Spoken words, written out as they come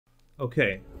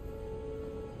Okay.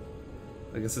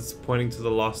 I guess it's pointing to the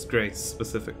Lost Grace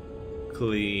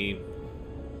specifically.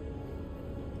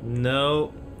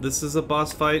 No, this is a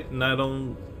boss fight, and I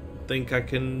don't think I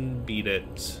can beat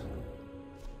it.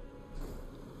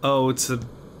 Oh, it's a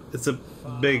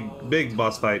big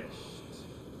boss fight.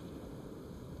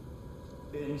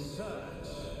 In search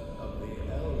of the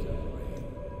Elden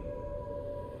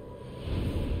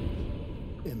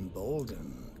ring.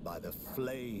 Emboldened by the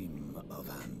flame of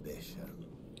ambition.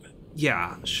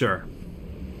 Yeah, sure.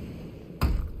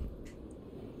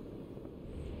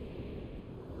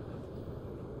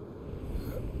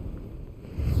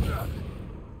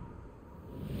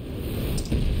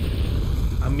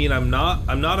 I mean, I'm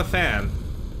not a fan.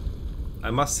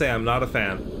 I must say I'm not a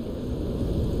fan.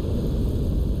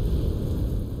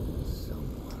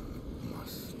 Someone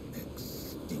must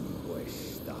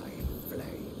extinguish thy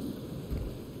flame.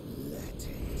 Let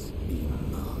it be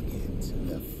Margit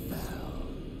the Fell.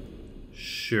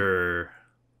 Sure.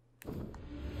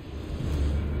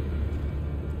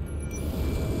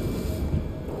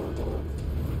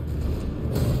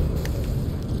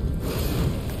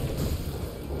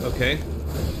 Okay.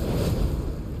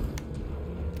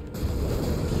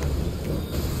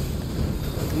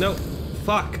 No.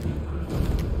 Fuck.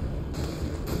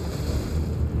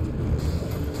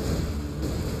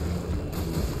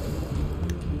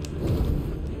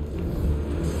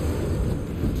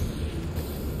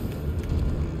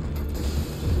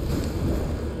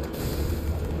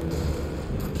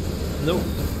 Nope.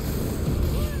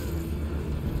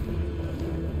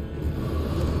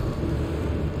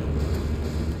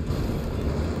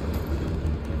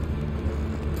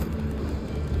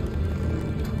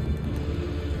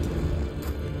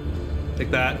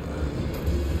 Take that.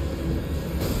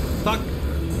 Fuck.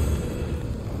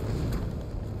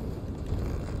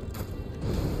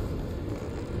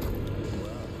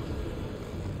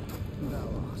 Thou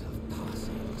art of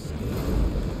passing skill.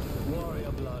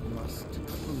 Warrior blood must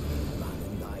truly run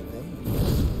in thy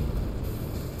veins.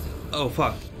 Oh,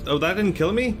 fuck. Oh, that didn't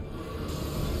kill me?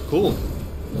 Cool.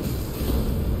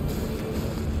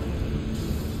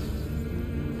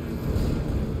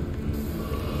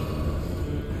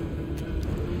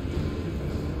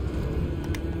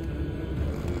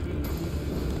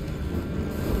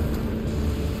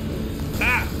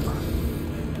 Ah!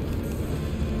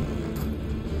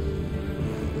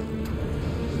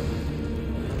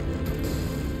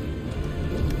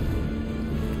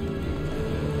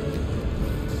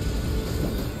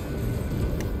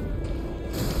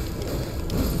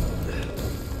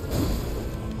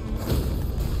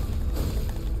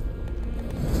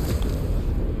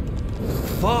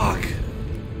 Fuck!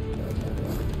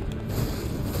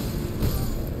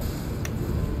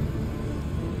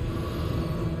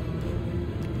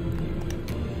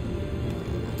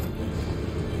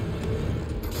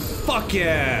 Fuck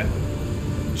yeah!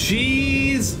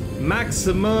 Cheese!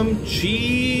 Maximum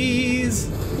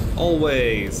cheese!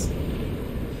 Always.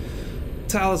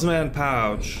 Talisman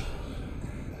pouch.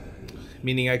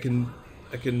 Meaning I can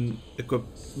equip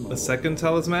a second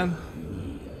talisman?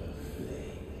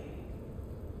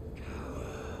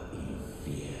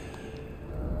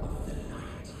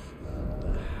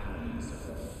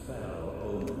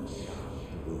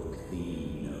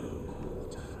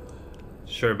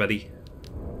 Sure, buddy.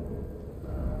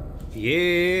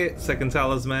 Yeah, second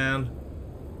talisman.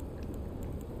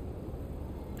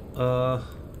 No,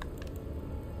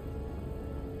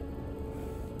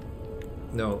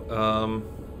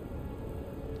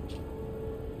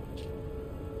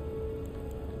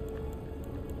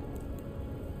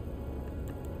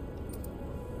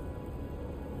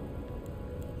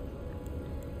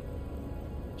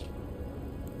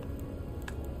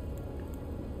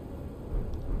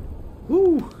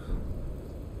 woo!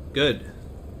 Good.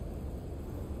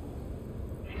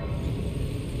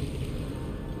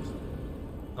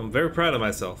 I'm very proud of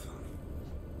myself.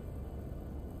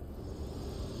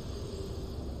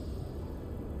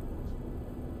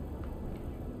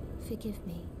 Forgive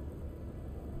me.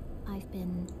 I've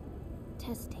been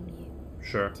testing you.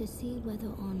 Sure. To see whether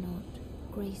or not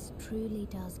grace truly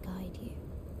does guide you.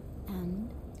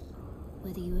 And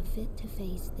whether you are fit to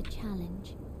face the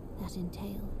challenge that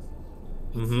entails.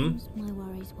 It seems my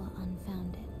worries were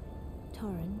unfounded.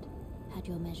 Torrent had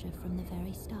your measure from the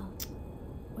very start,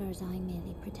 whereas I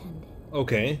merely pretended.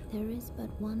 Okay. There is but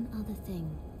one other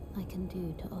thing I can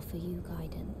do to offer you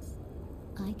guidance.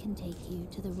 I can take you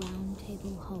to the Round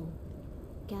Table Hall,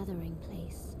 gathering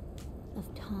place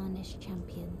of tarnished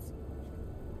champions,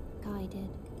 guided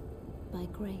by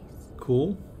grace.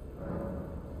 Cool.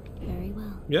 Very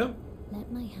well. Yeah.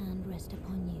 Let my hand rest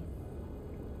upon you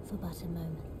for but a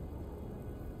moment.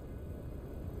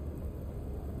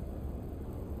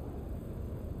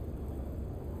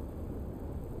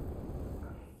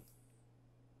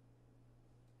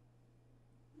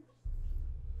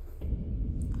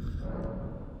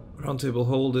 Round Table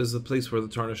Hold is a place where the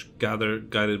Tarnished gather,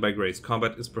 guided by grace.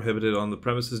 Combat is prohibited on the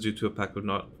premises due to a pact of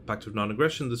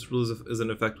non-aggression. This rule is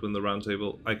in effect when the Round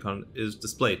Table icon is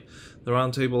displayed. The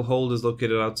Round Table Hold is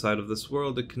located outside of this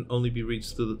world. It can only be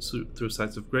reached through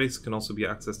sites of grace. It can also be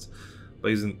accessed by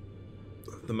using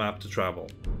the map to travel.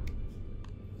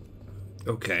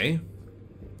 Okay.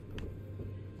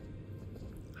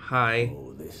 Hi.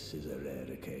 Oh, this is a rare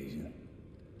occasion.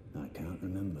 I can't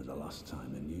remember the last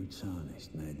time a new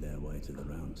Tarnished made their way to the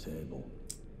Round Table.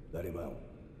 Very well.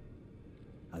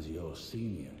 As your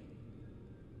senior,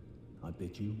 I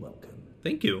bid you welcome.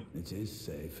 Thank you. It is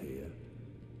safe here.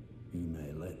 You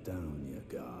may let down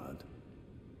your guard.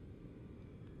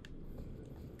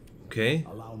 Okay.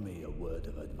 Allow me a word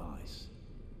of advice.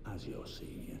 As your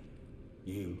senior,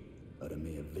 you are a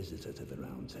mere visitor to the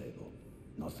Round Table.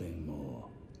 Nothing more.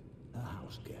 A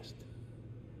house guest.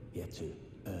 Yet to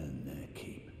earn their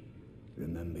keep.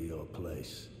 Remember your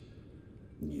place,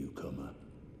 newcomer.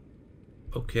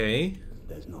 Okay.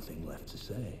 There's nothing left to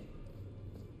say.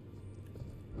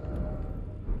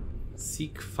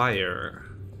 Seek fire.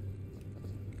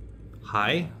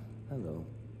 Hi. Hello.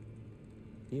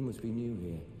 You must be new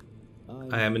here.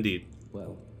 I am indeed.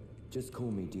 Well, just call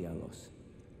me Dialos.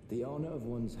 The honor of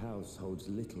one's house holds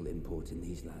little import in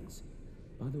these lands.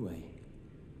 By the way,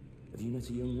 have you met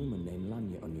a young woman named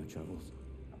Lanya on your travels?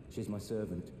 She's my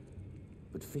servant,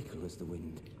 but fickle as the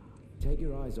wind. Take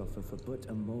your eyes off her for but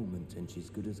a moment and she's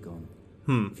good as gone.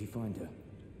 If you find her,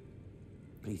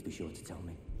 please be sure to tell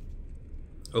me.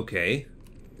 Okay.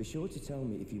 Be sure to tell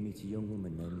me if you meet a young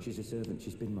woman named... She's a servant,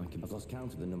 she's been my... I've lost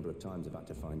count of the number of times I've had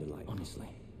to find her, like... Honestly,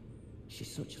 she's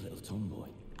such a little tomboy.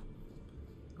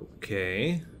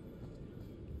 Okay.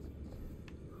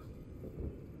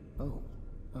 Oh,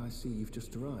 I see you've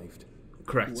just arrived.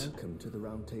 Correct. Welcome to the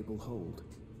Round Table Hold.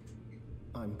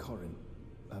 I'm Corin,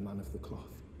 a man of the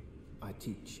cloth. I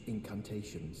teach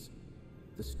incantations,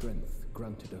 the strength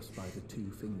granted us by the two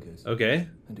fingers. Okay.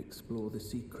 And explore the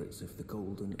secrets of the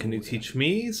golden Can you order. teach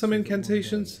me some So that one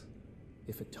incantations? day,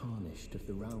 if a Tarnished of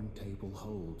the Round Table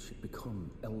Hold should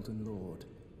become Elden Lord,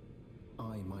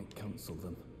 I might counsel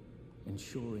them,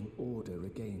 ensuring order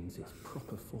regains its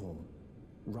proper form,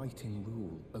 righting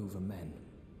rule over men.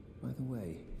 By the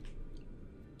way,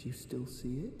 do you still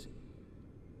see it?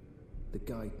 The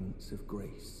guidance of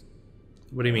grace.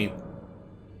 What do you mean?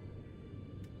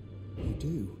 You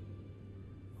do.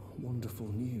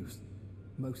 Wonderful news.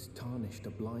 Most Tarnished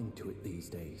are blind to it these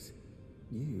days.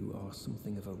 You are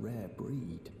something of a rare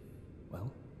breed.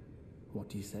 Well, what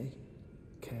do you say?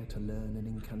 Care to learn an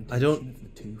incantation I don't... of the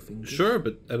two fingers? Sure,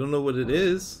 but I don't know what it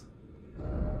is.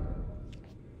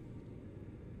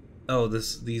 Oh,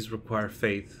 these require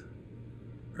faith.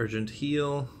 Urgent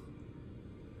heal.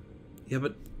 Yeah,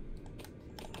 but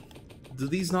do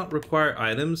these not require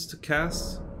items to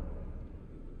cast?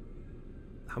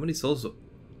 How many souls?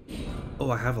 Oh,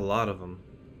 I have a lot of them.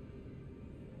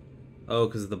 Oh,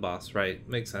 because of the boss, right?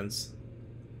 Makes sense.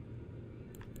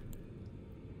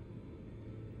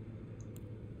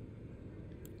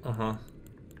 Uh-huh.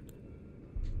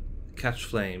 Catch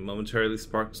flame. Momentarily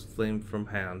sparks flame from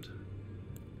hand.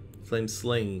 Flame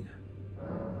sling.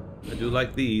 I do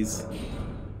like these.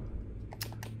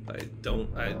 I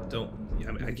don't, I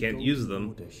mean, I can't use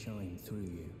them. Shine through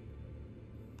you.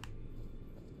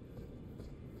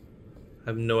 I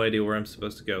have no idea where I'm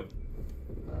supposed to go.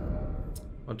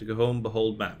 Want to go home,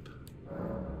 behold map.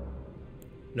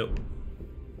 Nope.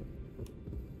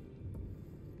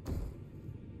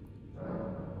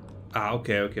 Ah,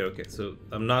 okay. So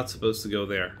I'm not supposed to go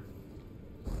there.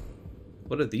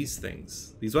 What are these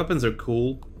things? These weapons are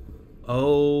cool.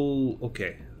 Oh,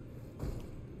 okay.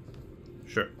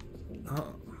 Sure.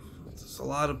 Oh, there's a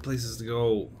lot of places to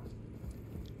go.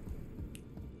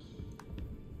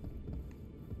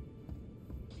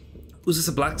 Who's this,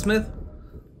 a blacksmith?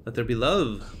 Let there be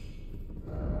love.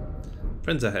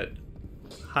 Friends ahead.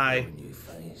 Hi. New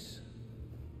face.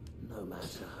 No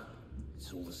matter.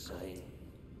 It's all the same.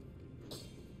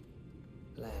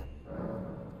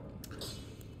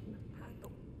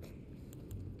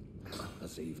 I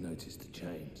see you've noticed the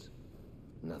chains.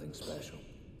 Nothing special.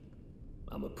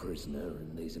 I'm a prisoner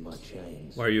and these are my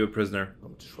chains. Why are you a prisoner?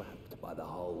 I'm trapped by the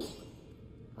hold.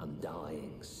 I'm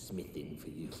dying, smithing for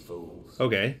you fools.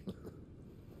 Okay.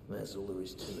 That's all there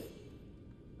is to it.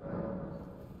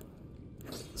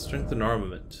 Strength and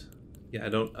armament. Yeah, I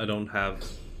don't have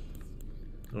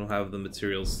the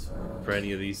materials for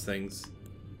any of these things.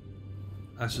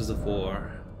 Ashes of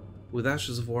War. With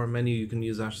Ashes of War menu, you can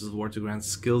use Ashes of War to grant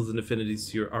skills and affinities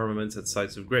to your armaments at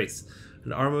sites of grace.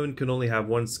 An armament can only have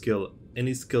one skill.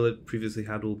 Any skill it previously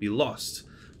had will be lost.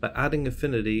 By adding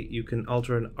affinity, you can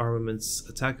alter an armament's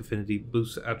attack affinity,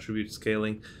 boost attribute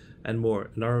scaling, and more.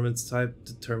 An armament's type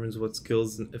determines what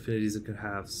skills and affinities it can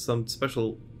have. Some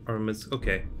special armaments...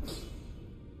 Okay.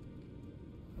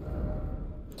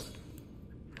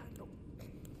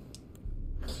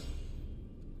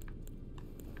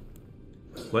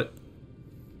 What?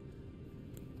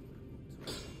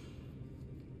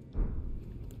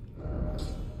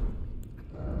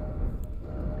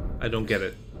 I don't get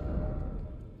it.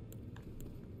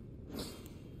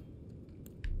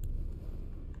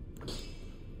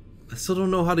 I still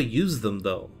don't know how to use them,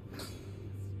 though.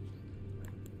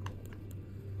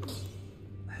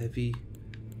 Heavy,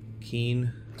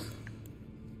 keen.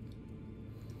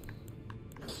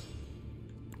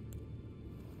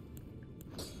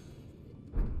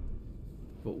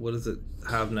 But what does it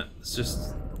have now? It's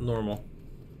just normal.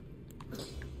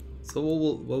 So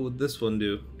what would this one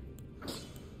do?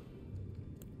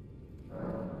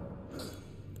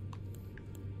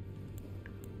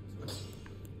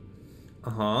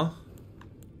 Uh-huh.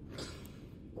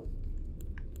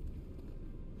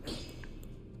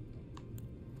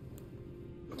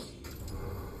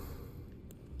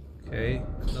 Okay,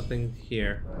 nothing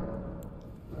here.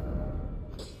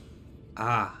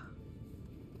 Ah.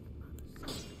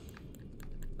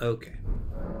 Okay.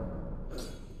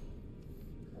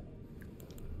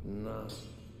 No,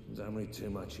 don't read too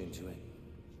much into it.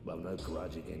 Well, no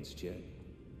grudge against you.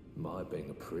 My being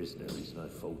a prisoner is no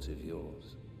fault of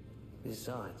yours.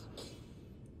 Besides,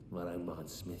 I don't mind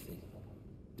smithing.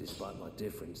 Despite my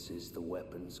differences, the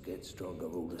weapons get stronger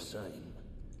all the same.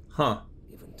 Huh.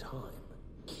 Given time,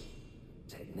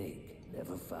 technique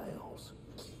never fails.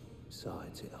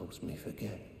 Besides, it helps me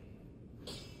forget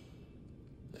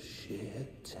the sheer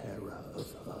terror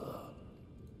of her.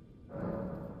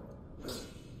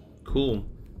 Cool.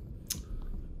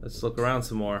 Let's look around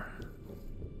some more.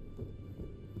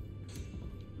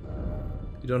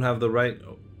 You don't have the right.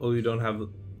 Oh, you don't have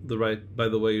the right. By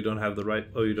the way, you don't have the right.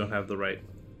 Oh, you don't have the right.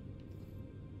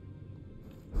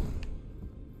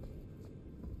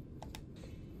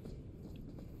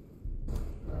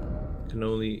 Can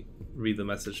only read the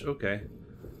message. Okay.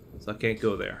 So I can't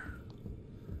go there.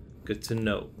 Good to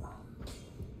know.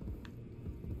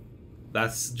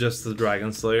 That's just the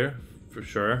Dragon Slayer, for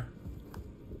sure.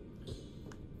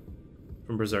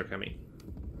 From Berserk, I mean.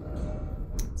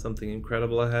 Something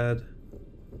incredible ahead.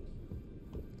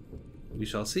 We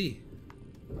shall see.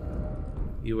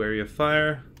 You area of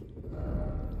fire.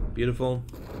 Beautiful.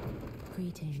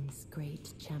 Greetings,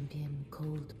 great champion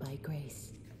called by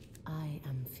grace. I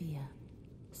am Fear.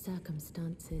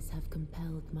 Circumstances have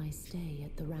compelled my stay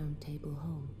at the Round Table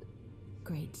Hold.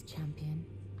 Great champion,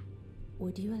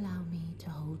 would you allow me to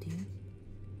hold you?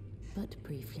 But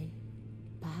briefly,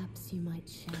 perhaps you might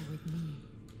share with me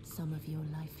some of your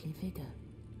lively vigor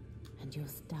and your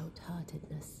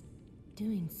stout-heartedness.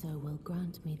 Doing so will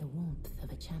grant me the warmth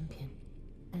of a champion,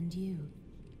 and you,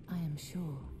 I am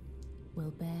sure,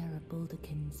 will bear a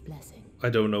Baldakin's blessing. I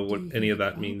don't know what Do any you of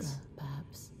that vulgar, means.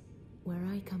 Perhaps. Where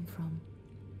I come from,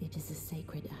 it is a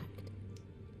sacred act.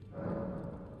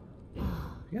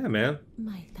 Ah, Yeah, man.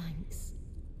 my thanks,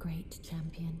 great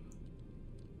champion.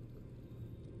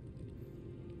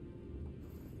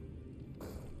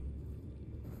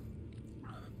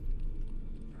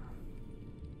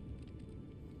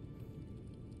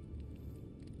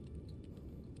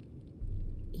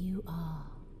 You are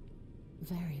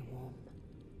very warm.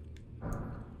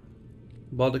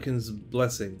 Baldakin's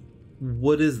blessing.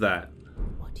 What is that?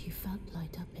 What you felt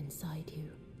light up inside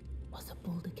you was a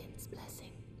Baldakin's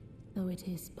blessing. Though it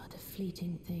is but a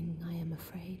fleeting thing, I am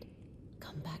afraid.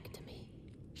 Come back to me,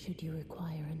 should you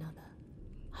require another.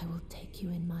 I will take you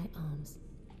in my arms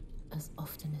as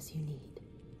often as you need.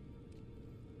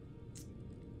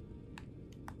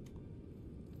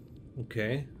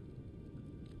 Okay.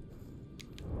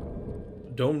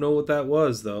 Don't know what that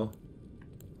was, though.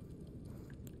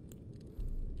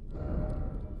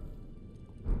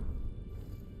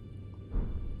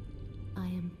 I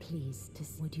am pleased to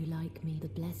see. Would you like me? The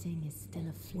blessing is still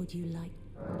a... Would you like...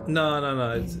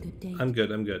 No. It's, Good day. I'm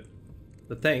good.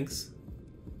 But thanks.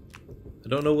 I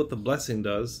don't know what the blessing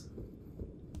does.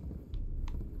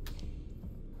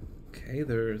 Okay,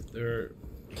 there are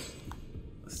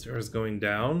stairs going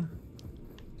down.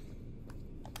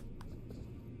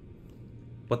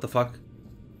 What the fuck?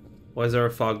 Why is there a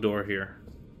fog door here?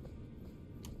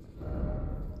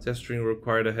 Gesturing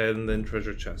required ahead and then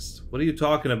treasure chest. What are you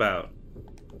talking about?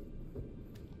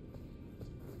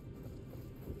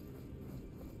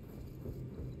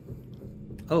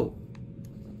 Oh.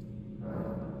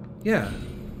 Yeah.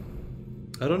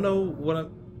 I don't know what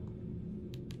I'm...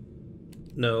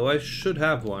 No, I should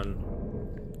have one.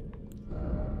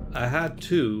 I had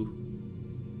two.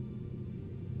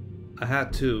 I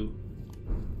had two.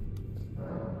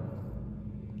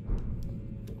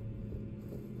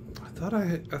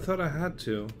 I thought I had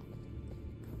two.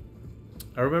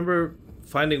 I remember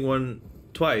finding one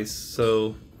twice,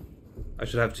 so I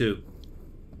should have two.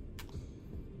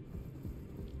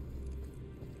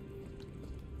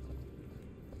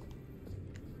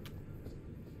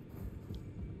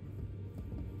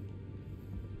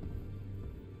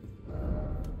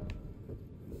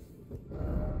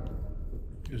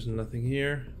 There's nothing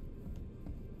here.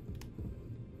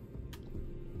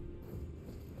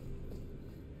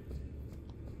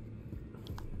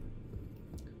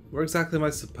 Where exactly am I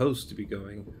supposed to be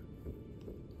going?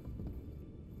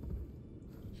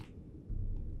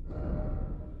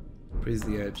 Praise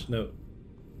the edge. No.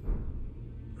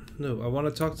 No, I want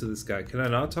to talk to this guy. Can I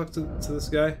not talk to this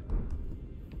guy?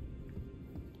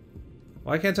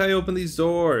 Why can't I open these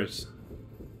doors?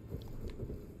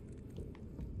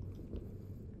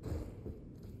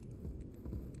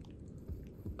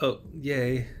 Oh,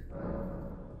 yay.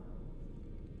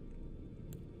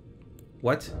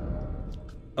 What?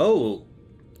 Oh!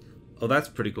 Oh, that's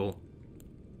pretty cool.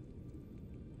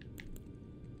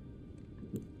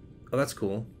 Oh, that's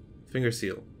cool. Finger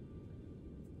seal.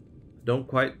 Don't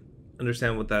quite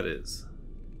understand what that is.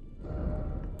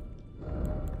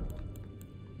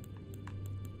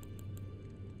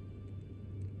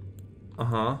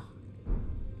 Uh-huh.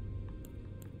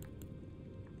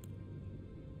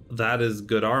 That is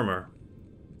good armor.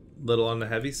 Little on the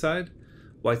heavy side.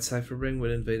 White cipher ring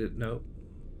would invade it. No.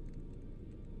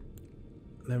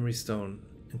 Memory stone.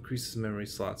 Increases memory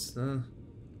slots.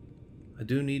 I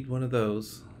do need one of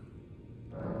those.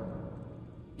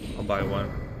 I'll buy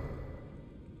one.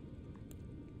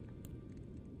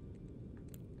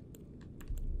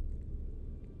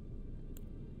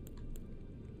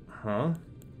 Huh?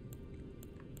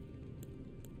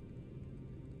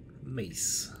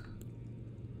 Mace.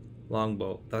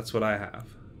 Longbow. That's what I have.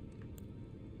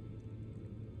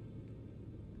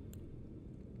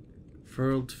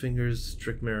 Furled fingers,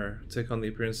 trick mirror. Take on the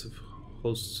appearance of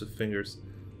hosts of fingers.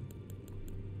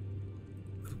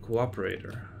 Of a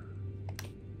cooperator.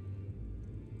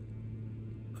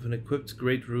 Of an equipped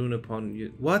great rune upon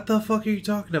you. What the fuck are you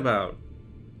talking about?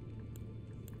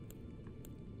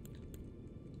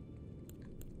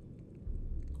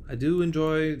 I do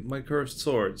enjoy my cursed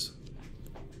swords.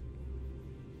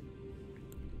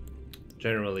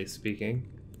 Generally speaking.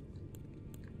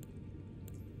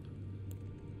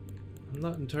 I'm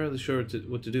not entirely sure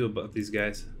what to do about these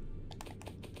guys.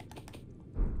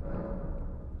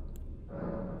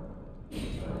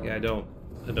 Yeah, I don't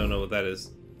know what that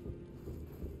is.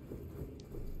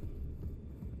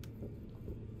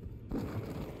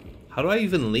 How do I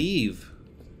even leave?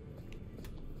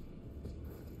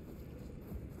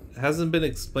 It hasn't been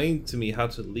explained to me how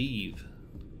to leave.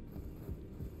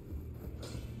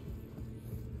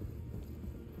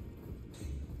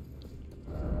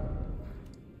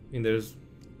 I mean, there's...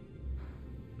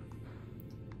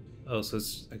 Oh, so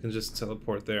I can just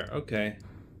teleport there. Okay.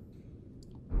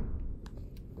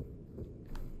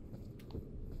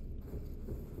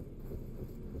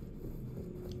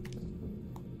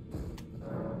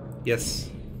 Yes.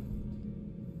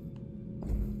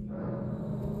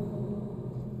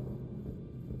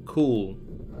 Cool.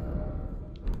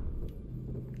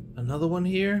 Another one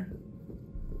here?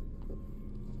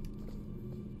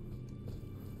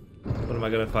 What am I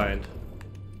gonna find?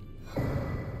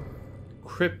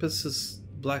 Crippus's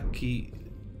Black Key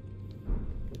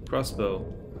crossbow.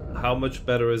 How much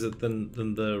better is it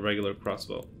than the regular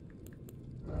crossbow?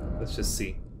 Let's just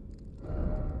see.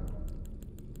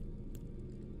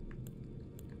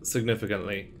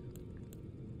 Significantly.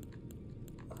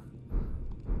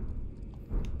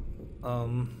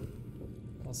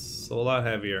 Also a lot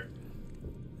heavier.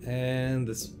 And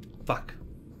this... Fuck.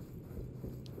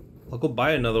 I'll go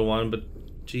buy another one, but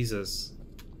Jesus.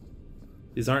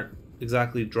 These aren't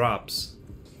exactly drops.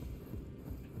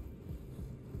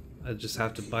 I just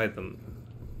have to buy them.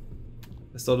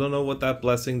 I still don't know what that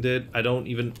blessing did. I don't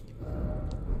even...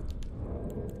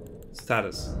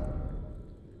 Status.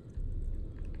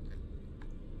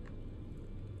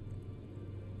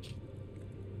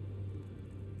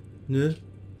 Nah.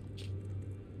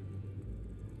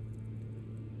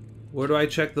 Where do I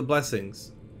check the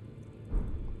blessings?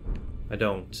 I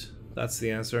don't. That's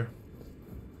the answer.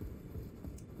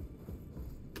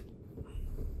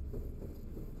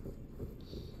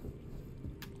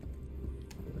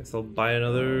 Guess I'll buy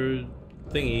another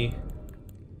thingy.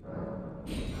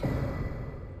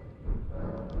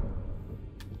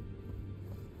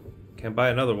 Can't buy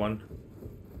another one.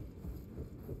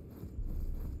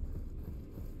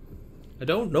 I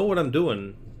don't know what I'm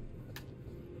doing.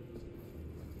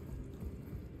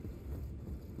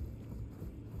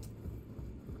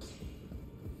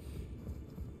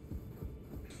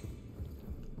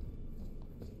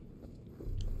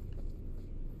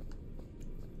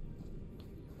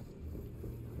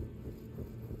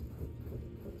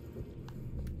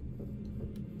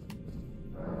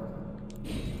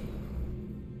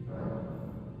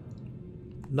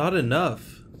 Not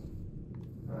enough.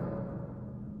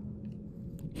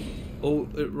 Oh,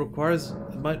 it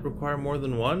might require more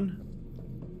than one?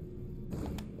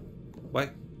 Why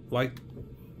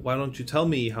don't you tell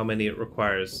me how many it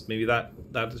requires? Maybe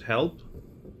that'd help?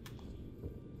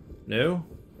 No?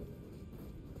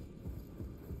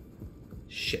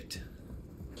 Shit.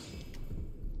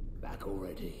 Back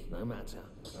already, no matter.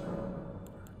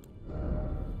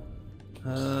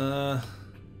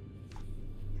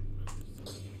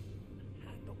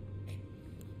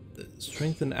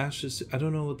 Strength and ashes. I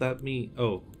don't know what that means.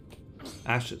 Oh,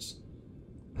 ashes.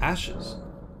 Ashes.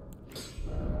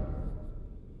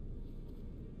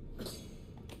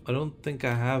 I don't think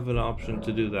I have an option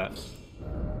to do that.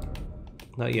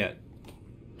 Not yet.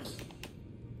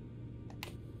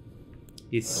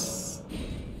 Yes.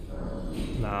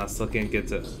 Nah, I still can't get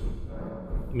to.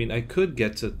 I mean, I could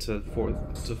get to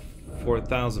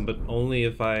 4,000, but only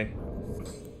if I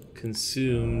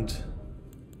consumed.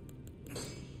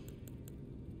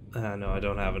 No, I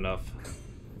don't have enough.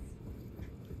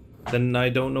 Then I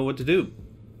don't know what to do.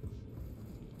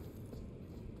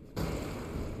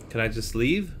 Can I just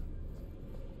leave?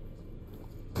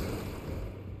 Is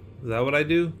that what I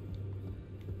do?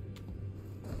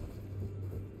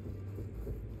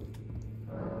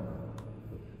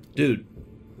 Dude.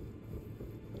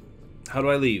 How do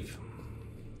I leave?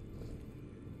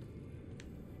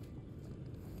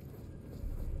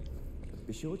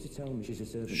 Be sure to tell me she's a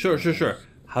servant. Sure.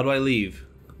 How do I leave?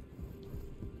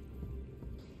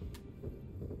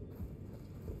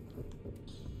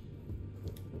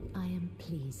 I am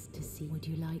pleased to see. Would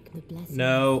you like the blessing?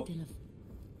 No. Still of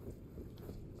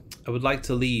I would like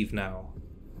to leave now.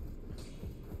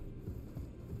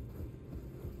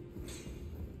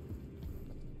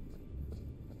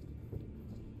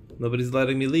 Nobody's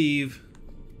letting me leave.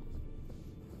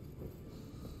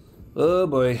 Oh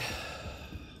boy.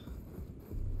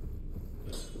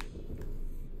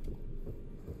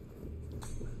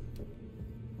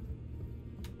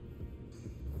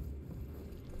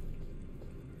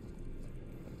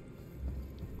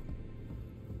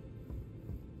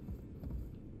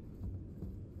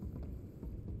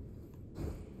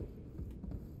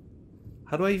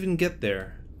 How do I even get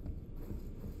there?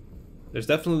 There's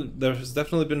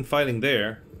definitely been fighting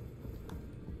there.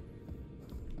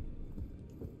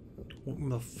 What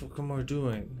the fuck am I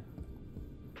doing?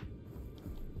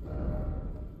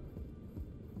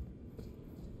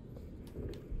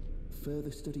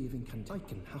 Further study of incantation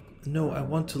can happen. No, I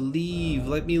want to leave.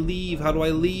 Let me leave. How do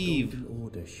I leave? Golden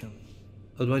order shine.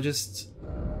 Or do I just...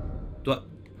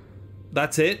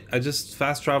 That's it? I just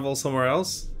fast travel somewhere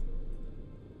else?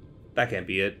 That can't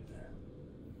be it.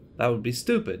 That would be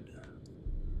stupid.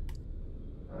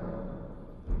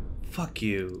 Fuck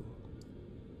you.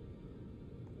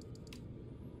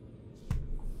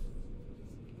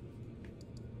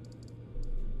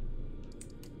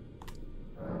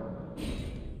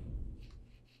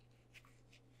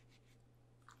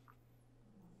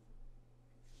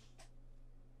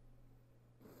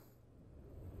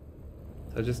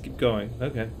 So I just keep going.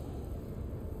 Okay.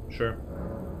 Sure.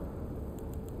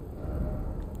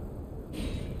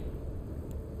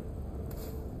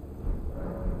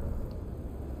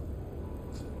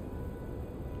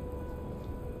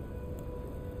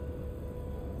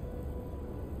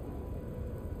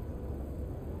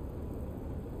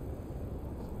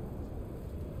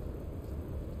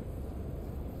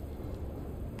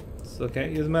 Still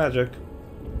can't use magic.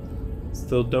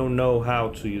 Still don't know how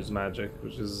to use magic,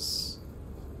 which is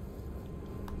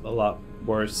a lot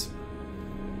worse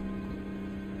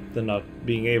than not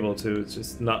being able to. It's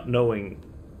just not knowing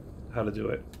how to do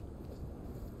it.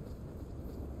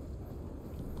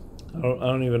 I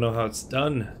don't even know how it's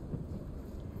done.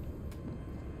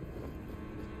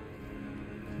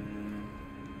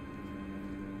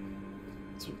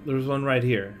 So there's one right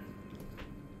here.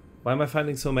 Why am I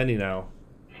finding so many now?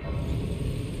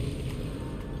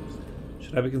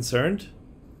 Should I be concerned?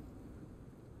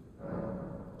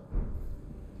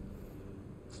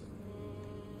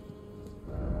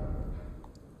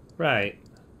 Right.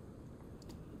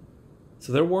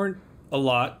 So there weren't a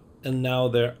lot, and now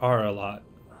there are a lot.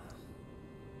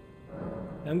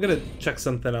 I'm gonna check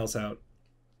something else out.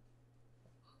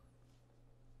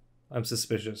 I'm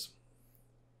suspicious.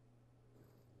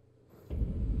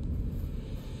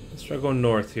 Let's try going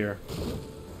north here.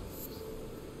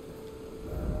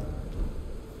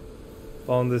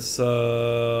 Following this,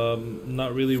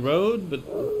 not really road, but...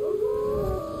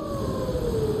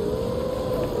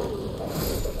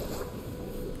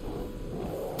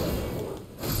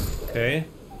 Okay.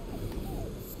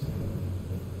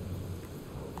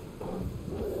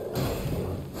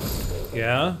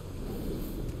 Yeah.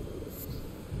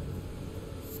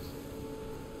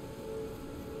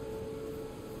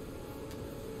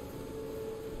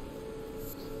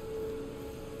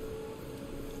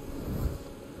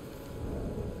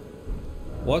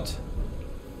 What?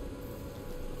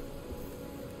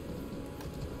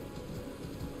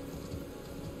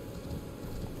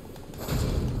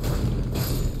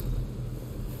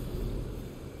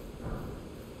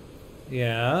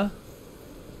 Yeah.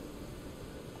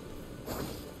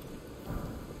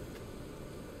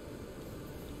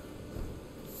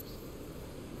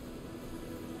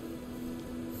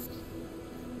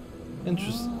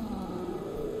 Interesting.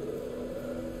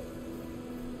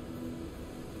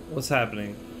 What's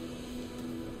happening?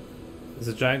 Is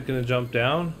the giant gonna jump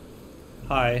down?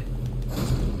 Hi.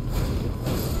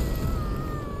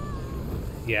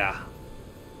 Yeah.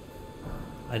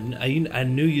 I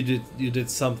knew you did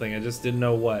something. I just didn't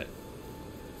know what.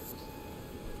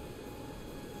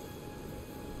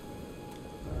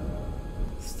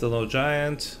 Still no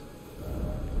giant.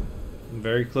 I'm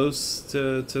very close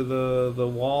to the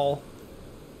wall.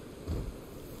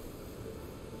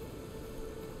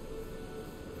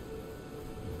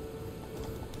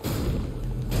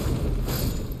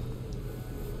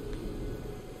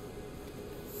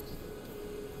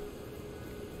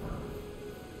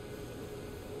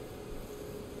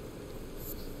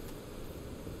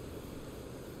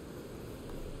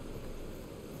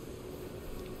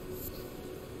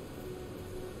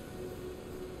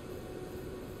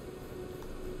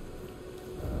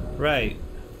 Right.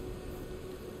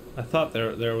 I thought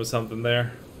there was something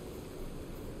there.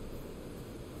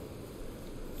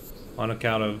 On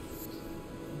account of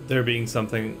there being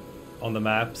something on the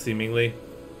map, seemingly.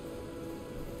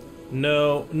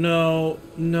 No, no,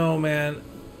 no, man.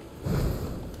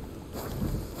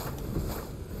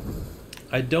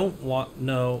 I don't want...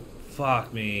 No.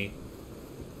 Fuck me.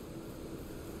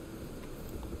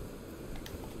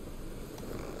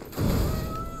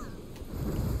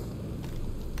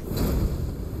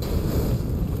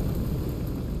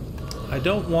 I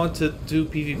don't want to do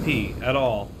PvP at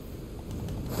all.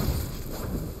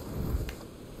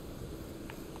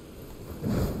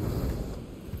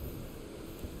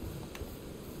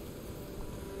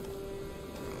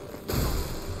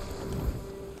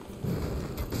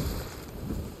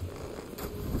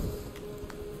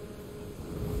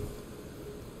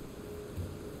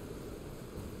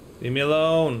 Leave me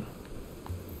alone.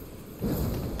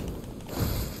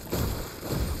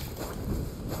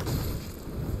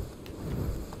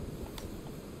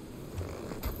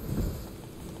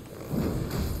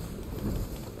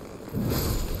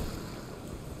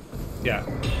 Yeah,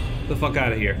 the fuck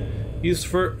out of here. Use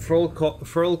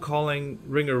furl calling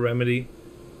finger remedy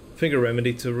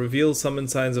to reveal summon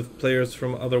signs of players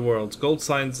from other worlds. Gold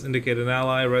signs indicate an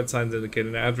ally, red signs indicate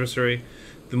an adversary.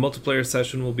 The multiplayer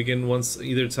session will begin once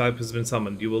either type has been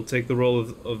summoned. You will take the role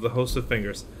of the host of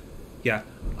fingers. Yeah,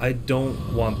 I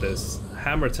don't want this.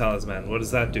 Hammer talisman, what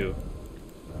does that do?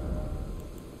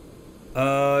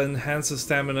 Enhances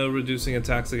stamina, reducing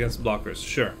attacks against blockers.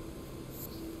 Sure.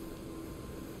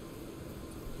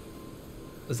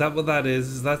 Is that what that is?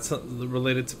 Is that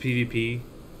related to PvP?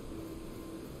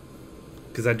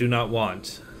 Because I do not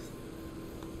want.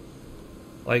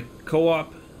 Like,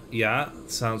 co-op, yeah,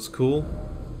 sounds cool.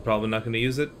 Probably not going to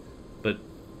use it. But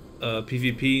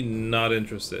PvP, not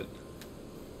interested.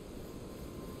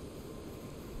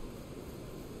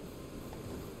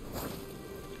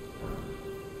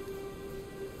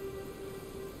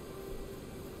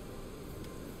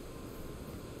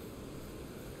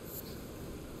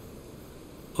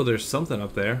 Oh, there's something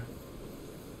up there.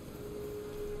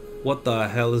 What the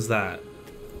hell is that?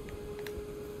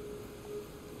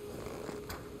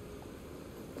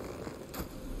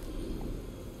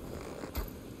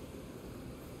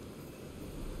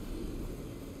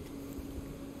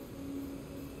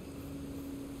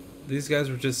 These guys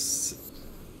were just...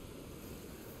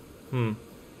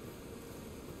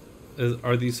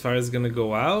 Are these fires gonna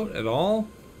go out at all?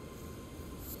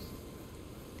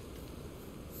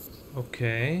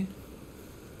 Okay.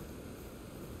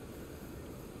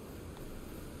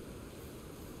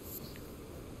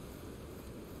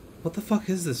 What the fuck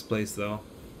is this place, though?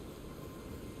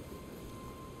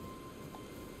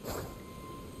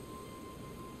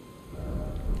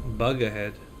 Bug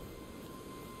ahead.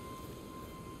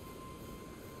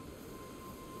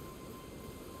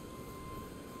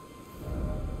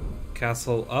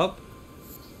 Castle up?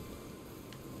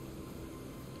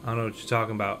 I don't know what you're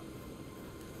talking about.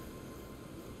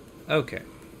 Okay.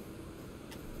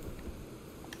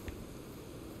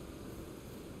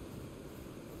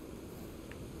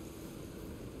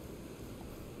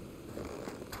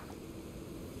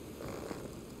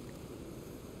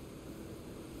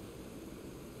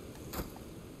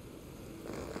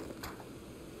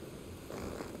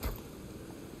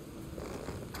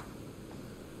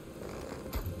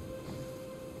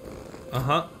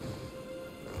 Uh-huh.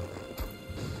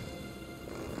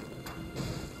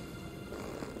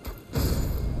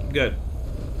 Good.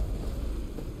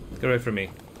 Get away from me.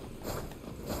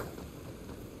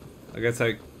 I guess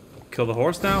I kill the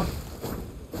horse now?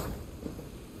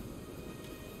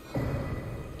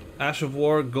 Ash of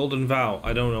War, Golden Vow.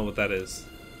 I don't know what that is.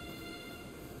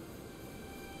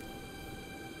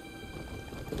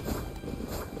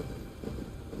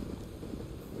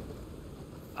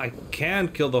 I can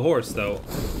kill the horse, though.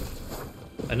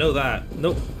 I know that.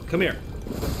 Nope. Come here.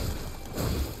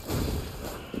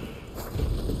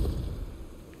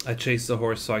 I chased the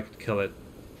horse so I could kill it.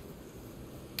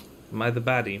 Am I the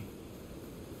baddie?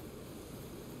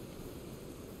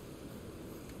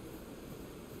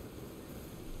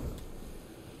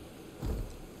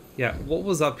 Yeah, what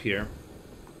was up here?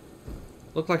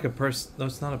 Looked like a person. No,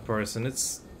 it's not a person.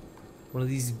 It's one of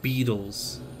these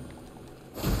beetles.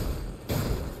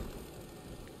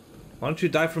 Why don't you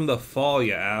die from the fall,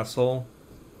 you asshole?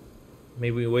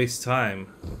 Maybe we waste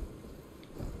time.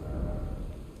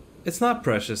 It's not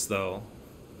precious, though.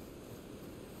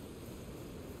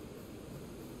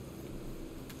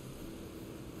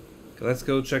 Okay, let's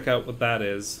go check out what that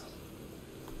is.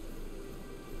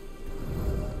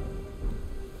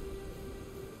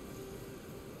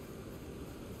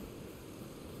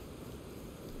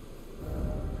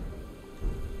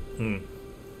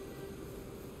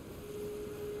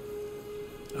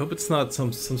 I hope it's not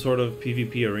some sort of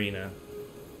PvP arena.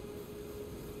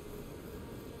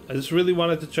 I just really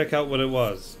wanted to check out what it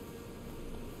was,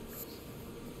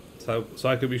 so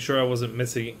I could be sure I wasn't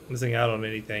missing out on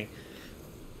anything.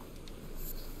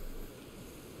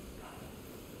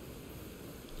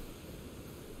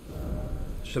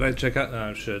 Should I check out? No,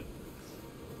 I should.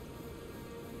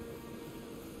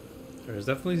 There's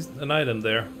definitely an item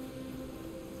there.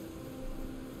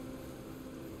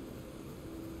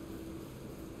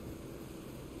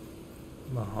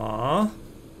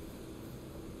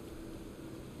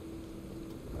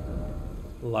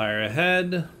 Liar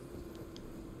ahead.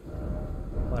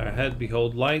 Liar ahead,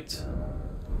 behold light.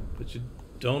 But you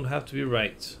don't have to be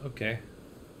right. Okay.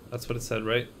 That's what it said,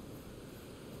 right?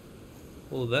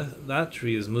 Well, that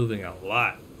tree is moving a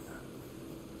lot.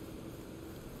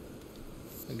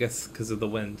 I guess because of the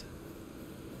wind.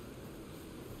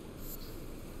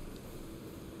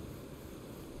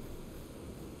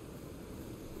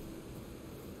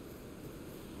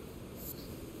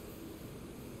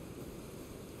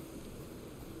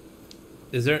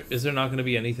 Is there not going to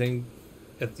be anything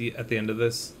at the end of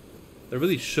this? There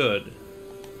really should.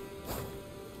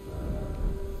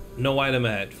 No item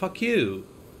ahead. Fuck you.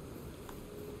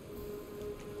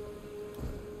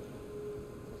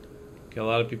 Okay, a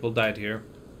lot of people died here.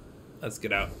 Let's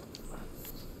get out.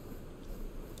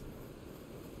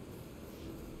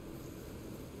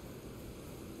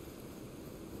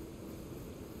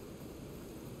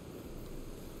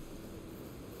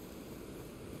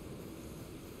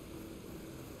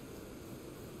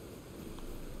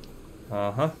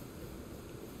 Uh-huh.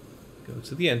 Go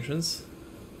to the entrance.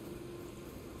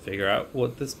 Figure out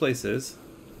what this place is.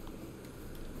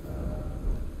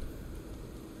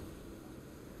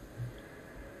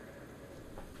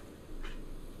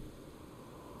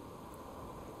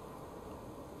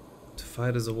 To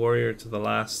fight as a warrior to the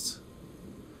last.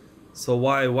 So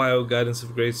why, oh guidance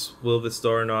of grace, will this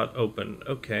door not open?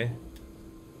 Okay.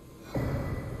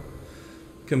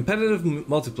 Competitive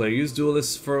multiplayer. Use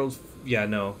duelists for... Yeah,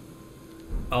 no.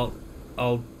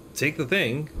 I'll take the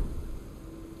thing,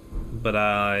 but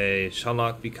I shall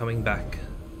not be coming back.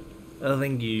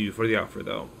 Thank you for the offer,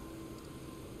 though.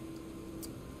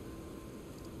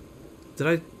 Did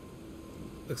I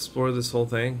explore this whole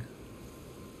thing?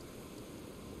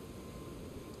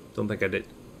 Don't think I did.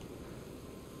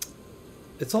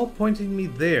 It's all pointing me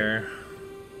there.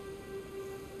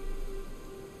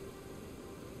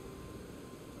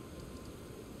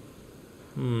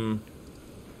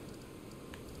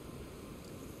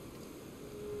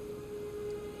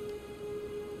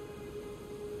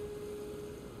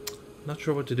 Not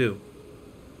sure what to do.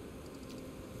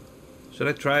 Should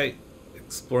I try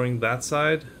exploring that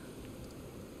side?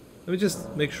 Let me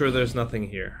just make sure there's nothing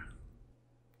here.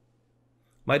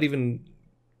 Might even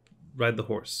ride the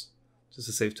horse, just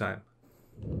to save time.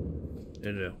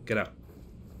 No, get out.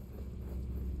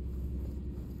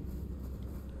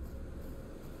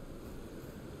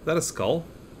 Is that a skull?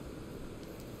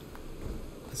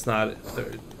 It's not.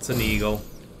 It's an eagle.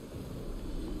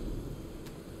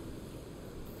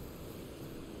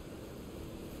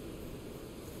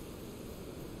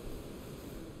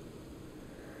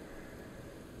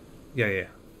 Yeah.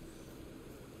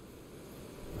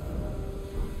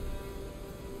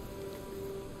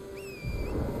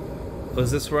 Was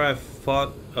this where I fought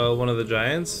one of the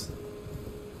giants?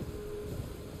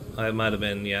 I might have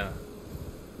been, yeah.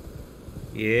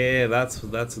 Yeah, that's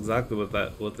exactly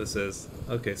what this is.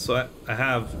 Okay, so I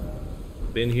have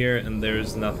been here and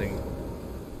there's nothing.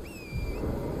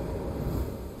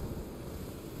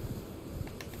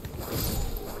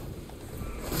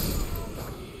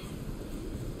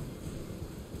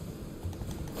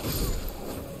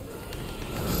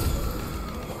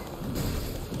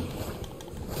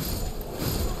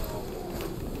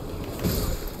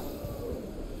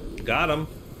 Got him.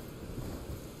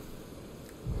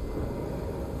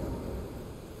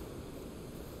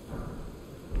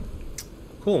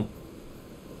 Cool.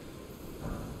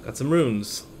 Got some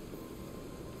runes.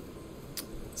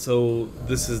 So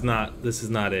this is not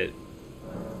it.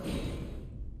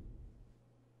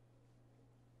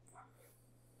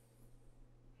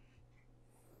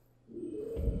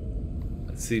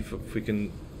 Let's see if we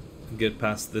can get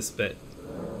past this bit.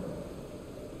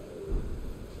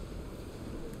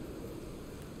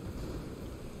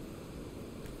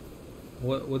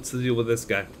 What's the deal with this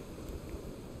guy?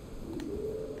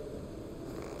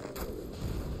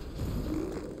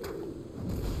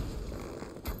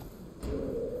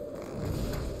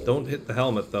 Don't hit the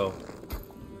helmet though.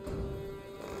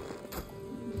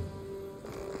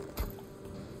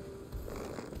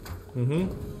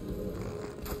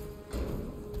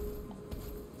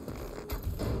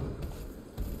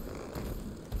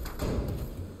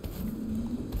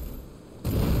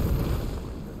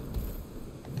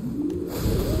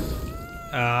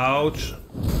 Ouch.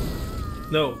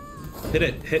 No. Hit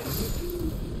it. Hit.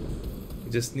 You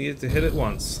just needed to hit it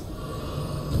once.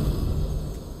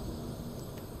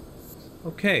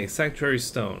 Okay, Sanctuary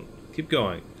Stone. Keep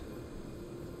going.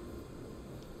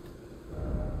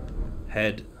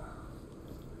 Head.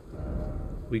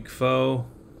 Weak foe.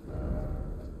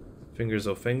 Fingers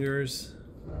o' fingers.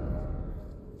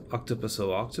 Octopus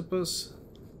o' octopus.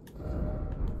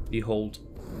 Behold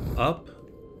up.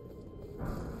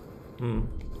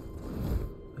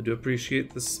 I do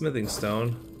appreciate the smithing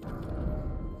stone.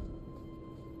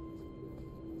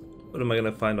 What am I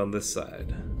gonna find on this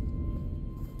side?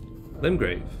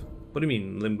 Limgrave. What do you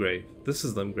mean, Limgrave? This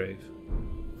is Limgrave.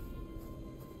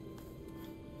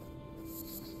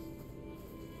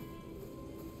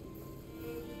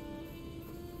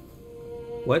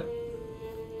 What?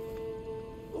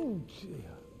 Oh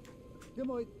dear.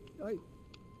 I'm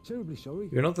terribly sorry.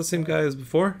 You're not the same guy as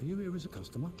before? Are you here as a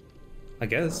customer? I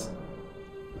guess.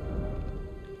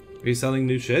 Are you selling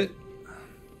new shit?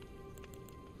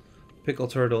 Pickle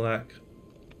turtleneck.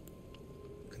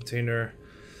 Container.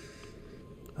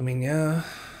 I mean, yeah.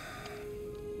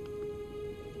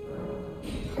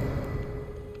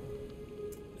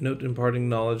 Note imparting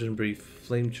knowledge and brief.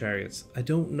 Flame chariots. I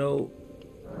don't know.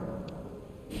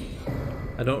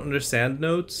 I don't understand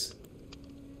notes.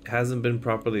 It hasn't been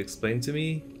properly explained to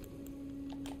me.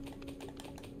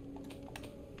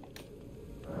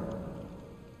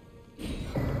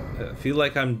 I feel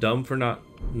like I'm dumb for not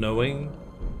knowing.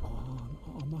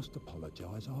 I must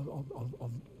apologise.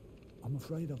 I'm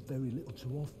afraid I've very little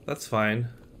to offer. That's fine.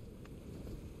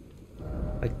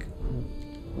 Like,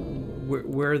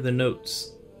 where are the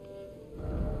notes?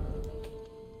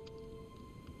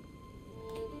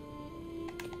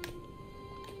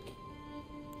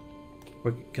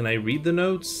 Can I read the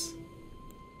notes?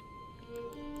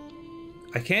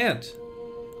 I can't.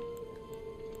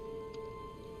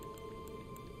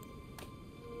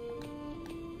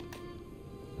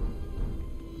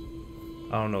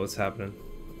 I don't know what's happening.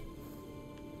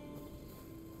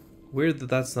 Weird that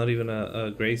that's not even a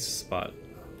grace spot.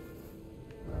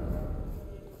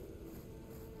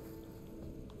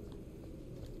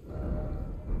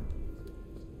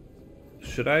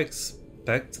 Should I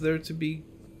expect there to be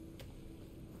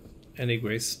any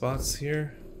grace spots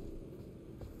here?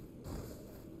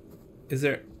 Is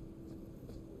there?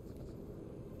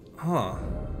 Huh.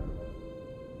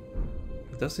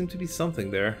 There does seem to be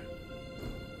something there.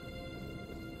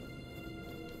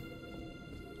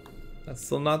 That's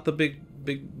still not the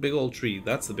big old tree.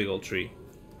 That's the big old tree.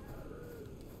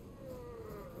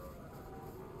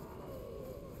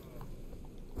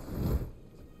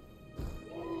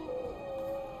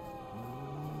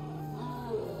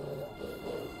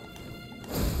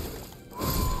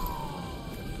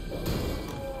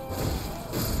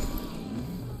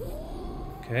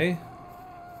 Okay.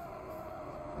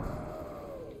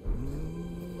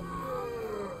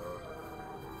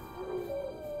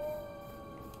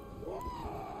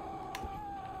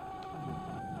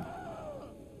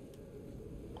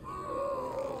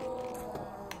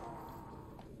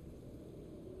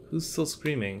 Who's still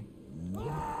screaming?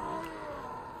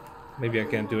 Maybe I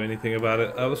can't do anything about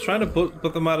it. I was trying to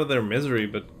put them out of their misery,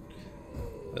 but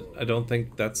I don't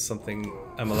think that's something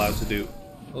I'm allowed to do.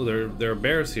 Oh, there are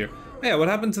bears here. Yeah, what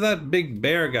happened to that big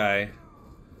bear guy?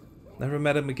 Never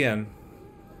met him again.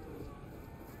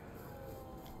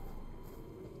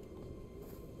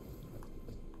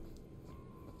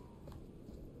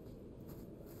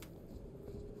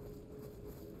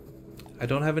 I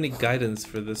don't have any guidance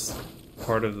for this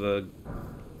part of the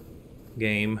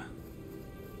game.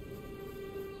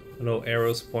 No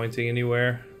arrows pointing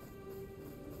anywhere.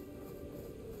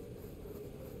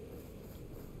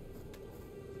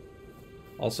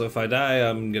 Also, if I die,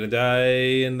 I'm gonna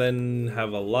die and then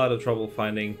have a lot of trouble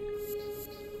finding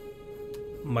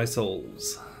my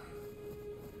souls.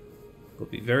 They'll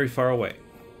be very far away.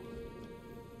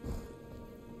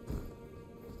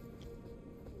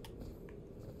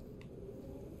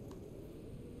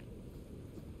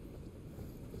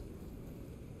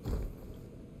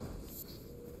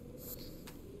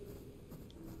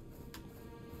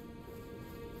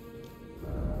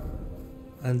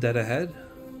 Undead ahead.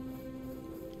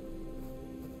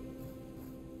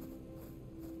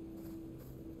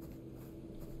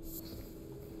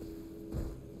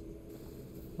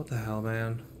 What the hell,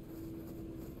 man?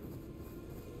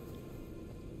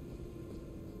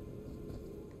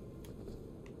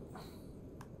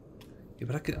 Yeah,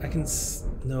 but I can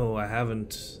no, I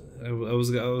haven't. I was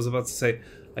about to say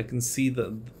I can see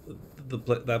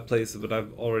that place, but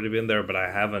I've already been there, but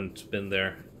I haven't been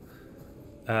there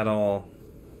at all.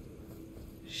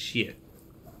 Shit.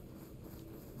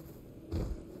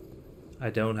 I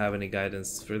don't have any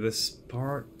guidance for this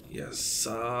part. Yes,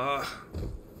 Still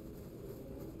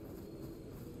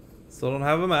don't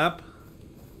have a map.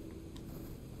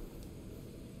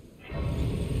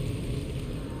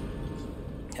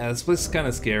 Yeah, this place is kind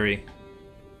of scary.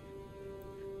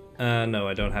 No,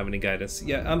 I don't have any guidance.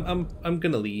 Yeah, I'm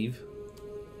gonna leave.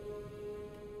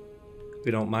 If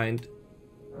you don't mind,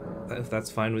 if that's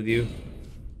fine with you.